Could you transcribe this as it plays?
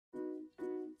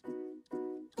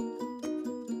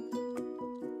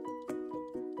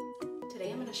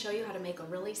to show you how to make a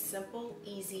really simple,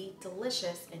 easy,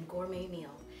 delicious, and gourmet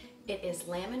meal. It is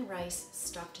lamb and rice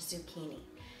stuffed zucchini.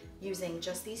 Using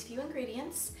just these few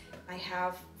ingredients, I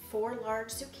have 4 large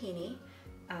zucchini.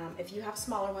 If you have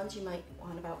smaller ones, you might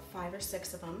want about 5 or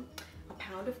 6 of them. A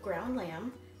pound of ground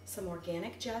lamb, some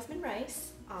organic jasmine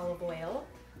rice, olive oil,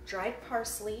 dried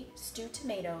parsley, stewed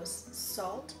tomatoes,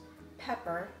 salt,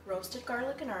 pepper, roasted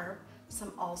garlic and herb,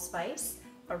 some allspice,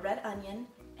 a red onion,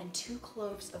 and 2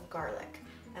 cloves of garlic.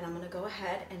 And I'm going to go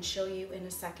ahead and show you in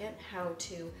a second how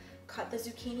to cut the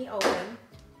zucchini open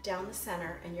down the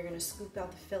center, and you're going to scoop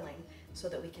out the filling so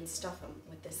that we can stuff them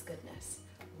with this goodness.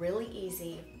 Really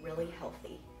easy, really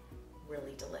healthy,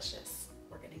 really delicious.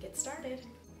 We're going to get started.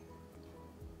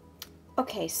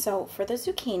 Okay, so for the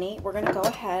zucchini, we're going to go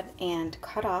ahead and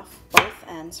cut off both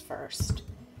ends first.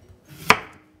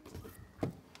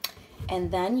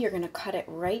 And then you're going to cut it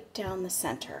right down the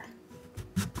center.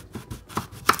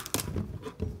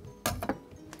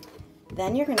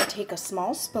 Then you're going to take a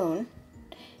small spoon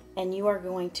and you are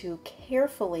going to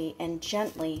carefully and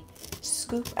gently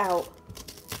scoop out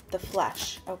the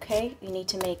flesh, okay? You need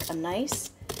to make a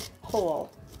nice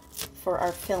hole for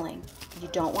our filling. You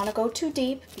don't want to go too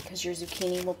deep because your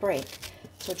zucchini will break.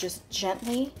 So just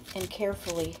gently and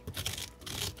carefully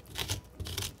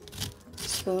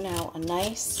spoon out a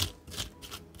nice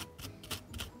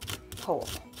hole.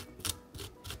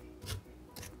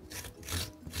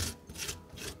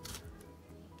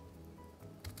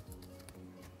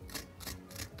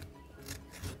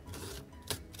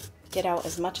 Get out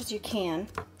as much as you can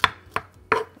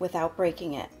without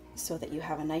breaking it so that you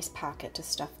have a nice pocket to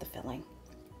stuff the filling.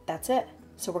 That's it.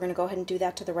 So we're going to go ahead and do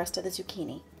that to the rest of the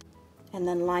zucchini and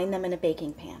then line them in a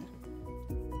baking pan.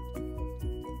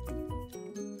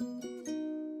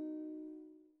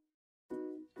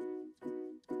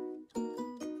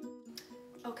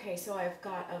 Okay, so I've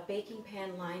got a baking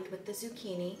pan lined with the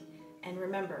zucchini, and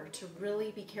remember to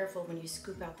really be careful when you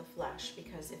scoop out the flesh,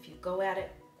 because if you go at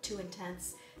it too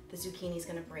intense, the zucchini is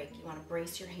going to break. You want to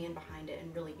brace your hand behind it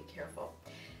and really be careful.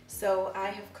 So I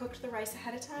have cooked the rice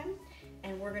ahead of time,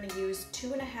 and we're going to use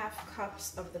 2.5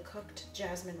 cups of the cooked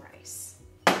jasmine rice.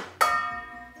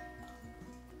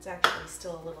 It's actually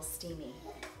still a little steamy.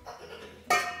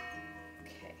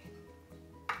 Okay.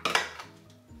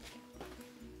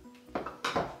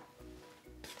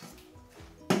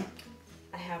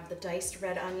 I have the diced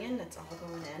red onion, that's all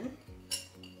going in.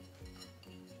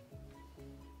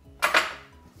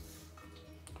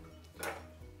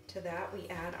 To that we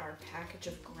add our package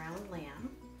of ground lamb.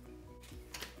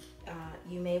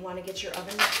 You may want to get your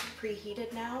oven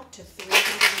preheated now to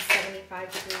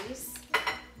 375 degrees.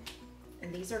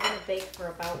 And these are going to bake for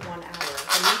about 1 hour.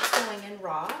 The meat's going in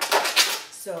raw,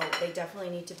 so they definitely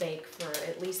need to bake for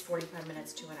at least 45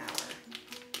 minutes to an hour.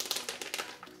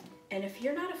 And if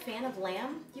you're not a fan of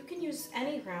lamb, you can use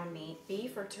any ground meat.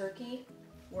 Beef or turkey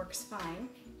works fine.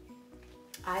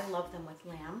 I love them with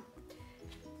lamb.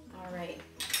 All right.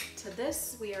 To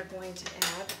this, we are going to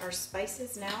add our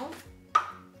spices now.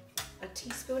 A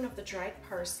teaspoon of the dried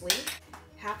parsley,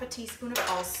 half a teaspoon of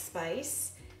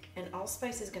allspice, and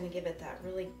allspice is going to give it that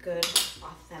really good,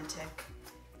 authentic,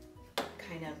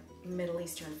 kind of Middle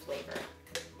Eastern flavor.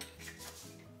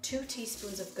 2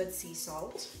 teaspoons of good sea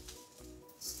salt,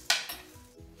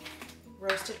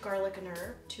 roasted garlic and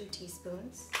herb, 2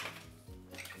 teaspoons,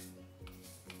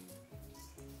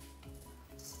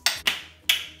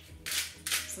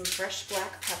 some fresh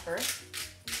black pepper.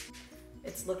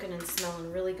 It's looking and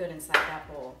smelling really good inside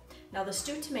that bowl. Now the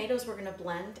stewed tomatoes we're going to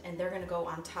blend, and they're going to go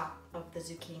on top of the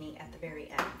zucchini at the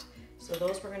very end. So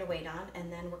those we're going to wait on,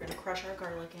 and then we're going to crush our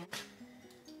garlic in.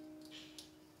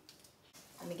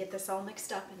 Let me get this all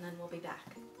mixed up and then we'll be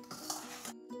back.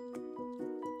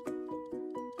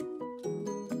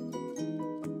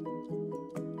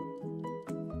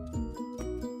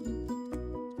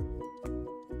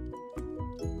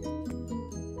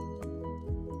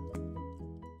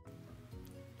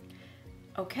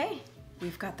 Okay,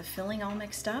 we've got the filling all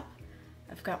mixed up.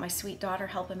 I've got my sweet daughter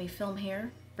helping me film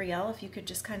here. Brielle, if you could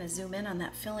just kind of zoom in on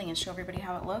that filling and show everybody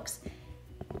how it looks.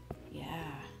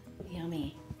 Yeah,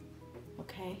 yummy.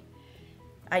 Okay.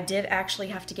 I did actually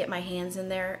have to get my hands in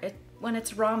there. When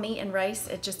it's raw meat and rice,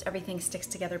 everything sticks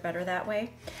together better that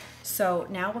way. So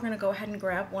now we're going to go ahead and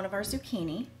grab one of our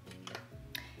zucchini.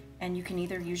 And you can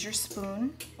either use your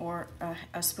spoon or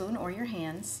a spoon or your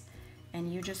hands. And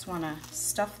you just want to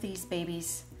stuff these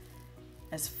babies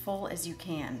as full as you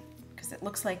can, because it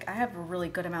looks like I have a really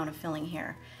good amount of filling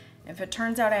here. If it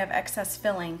turns out I have excess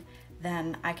filling,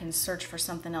 then I can search for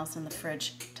something else in the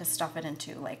fridge to stuff it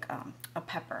into, like a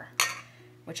pepper,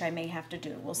 which I may have to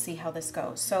do. We'll see how this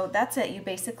goes. So that's it. You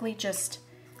basically just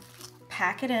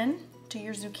pack it in to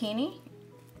your zucchini.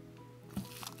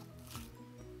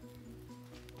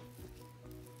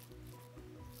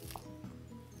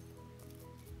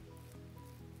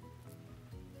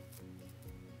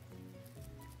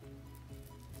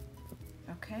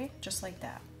 Okay, just like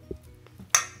that.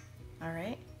 All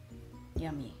right,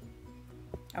 yummy.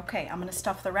 Okay, I'm gonna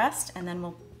stuff the rest and then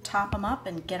we'll top them up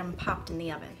and get them popped in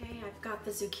the oven. Okay, I've got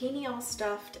the zucchini all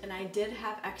stuffed and I did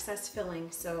have excess filling,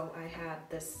 so I had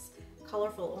this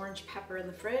colorful orange pepper in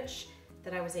the fridge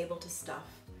that I was able to stuff.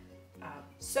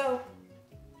 So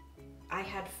I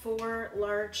had 4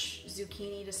 large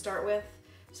zucchini to start with,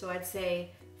 so I'd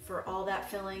say for all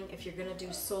that filling, if you're gonna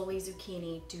do solely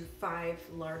zucchini, do 5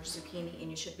 large zucchini and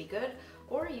you should be good.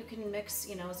 Or you can mix,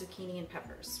 you know, zucchini and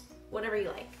peppers, whatever you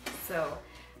like. So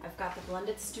I've got the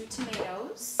blended stewed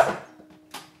tomatoes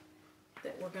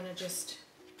that we're gonna just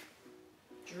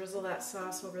drizzle that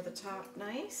sauce over the top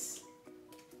nice.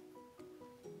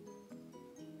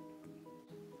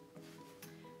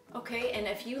 Okay, and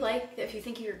if you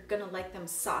think you're gonna like them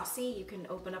saucy, you can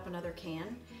open up another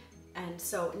can. And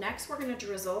so next we're gonna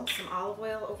drizzle some olive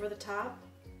oil over the top.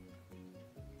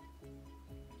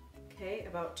 Okay,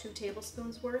 about 2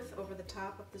 tablespoons worth over the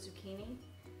top of the zucchini.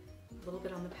 A little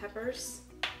bit on the peppers.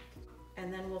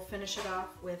 And then we'll finish it off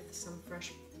with some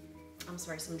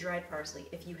some dried parsley.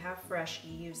 If you have fresh,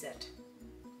 use it.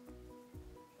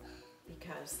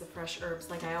 Because the fresh herbs,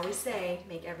 like I always say,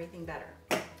 make everything better.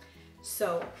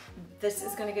 So this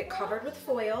is gonna get covered with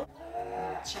foil.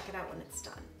 We'll check it out when it's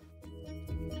done.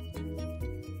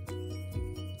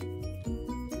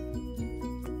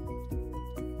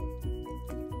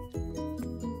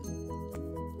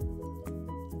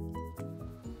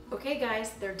 Okay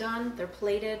guys, they're done, they're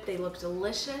plated, they look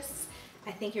delicious.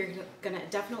 I think you're gonna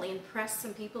definitely impress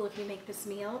some people if you make this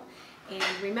meal. And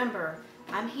remember,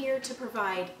 I'm here to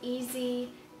provide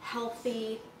easy,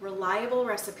 healthy, reliable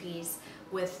recipes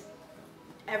with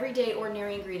everyday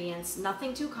ordinary ingredients,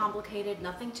 nothing too complicated,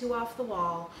 nothing too off the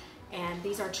wall. And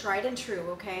these are tried and true,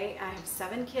 okay? I have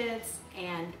 7 kids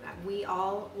and we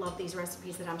all love these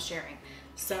recipes that I'm sharing.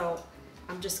 So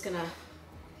I'm just gonna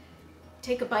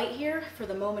take a bite here for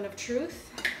the moment of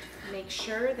truth. Make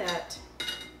sure that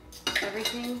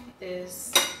everything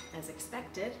is as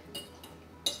expected.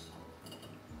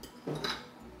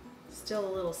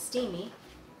 Still a little steamy.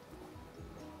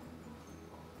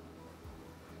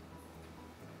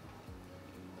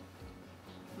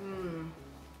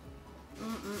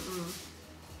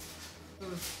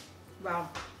 Wow,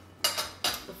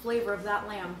 the flavor of that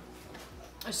lamb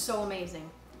is so amazing.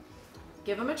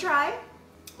 Give them a try,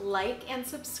 like and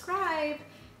subscribe.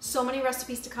 So many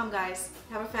recipes to come, guys.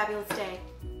 Have a fabulous day.